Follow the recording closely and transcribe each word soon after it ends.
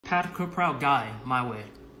How to cook prao guy, my way.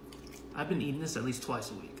 I've been eating this at least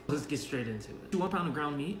twice a week. Let's get straight into it. 1 pound of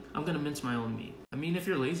ground meat. I'm gonna mince my own meat. I mean, if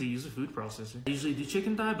you're lazy, use a food processor. I usually do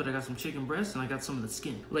chicken thigh, but I got some chicken breast and I got some of the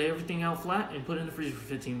skin. Lay everything out flat and put it in the freezer for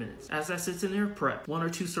 15 minutes. As that sits in there, prep 1 or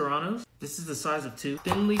 2 serranos. This is the size of 2.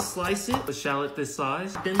 Thinly slice it, a shallot this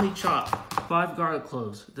size. Thinly chop 5 garlic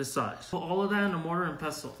cloves this size. Put all of that in a mortar and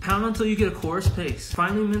pestle. Pound until you get a coarse paste.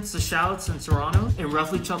 Finally mince the shallots and serranos and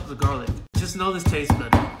roughly chop the garlic. Just know this tastes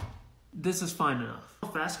better. This is fine enough.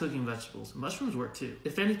 Fast cooking vegetables. Mushrooms work too.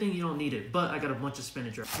 If anything, you don't need it, but I got a bunch of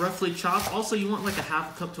spinach. Roughly chopped. Also, you want like a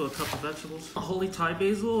half a cup to a cup of vegetables. A holy Thai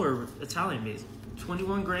basil or Italian basil.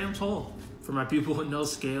 21 grams whole. For my people with no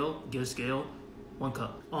scale, get a scale. 1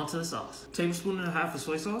 cup. Onto the sauce. 1.5 tablespoons of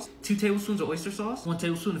soy sauce. 2 tablespoons of oyster sauce. 1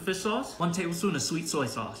 tablespoon of fish sauce. 1 tablespoon of sweet soy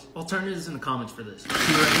sauce. Alternatives in the comments for this.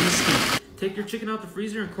 You are in the skin. Take your chicken out the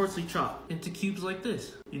freezer and coarsely chop into cubes like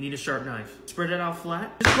this. You need a sharp knife. Spread it out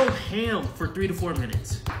flat. Just go ham for 3 to 4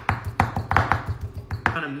 minutes.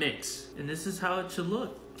 Kind of mix. And this is how it should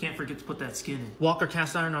look. Can't forget to put that skin in. Wok or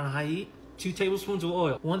cast iron on high heat. 2 tablespoons of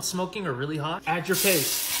oil. 1 smoking or really hot. Add your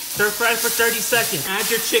paste. Stir fry for 30 seconds. Add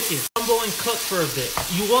your chicken. Crumble and cook for a bit.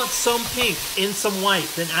 You want some pink and some white.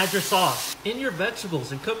 Then add your sauce. In your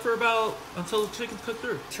vegetables and cook for until the chicken's cooked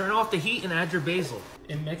through. Turn off the heat and add your basil.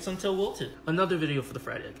 And mix until wilted. Another video for the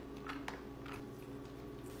fried egg.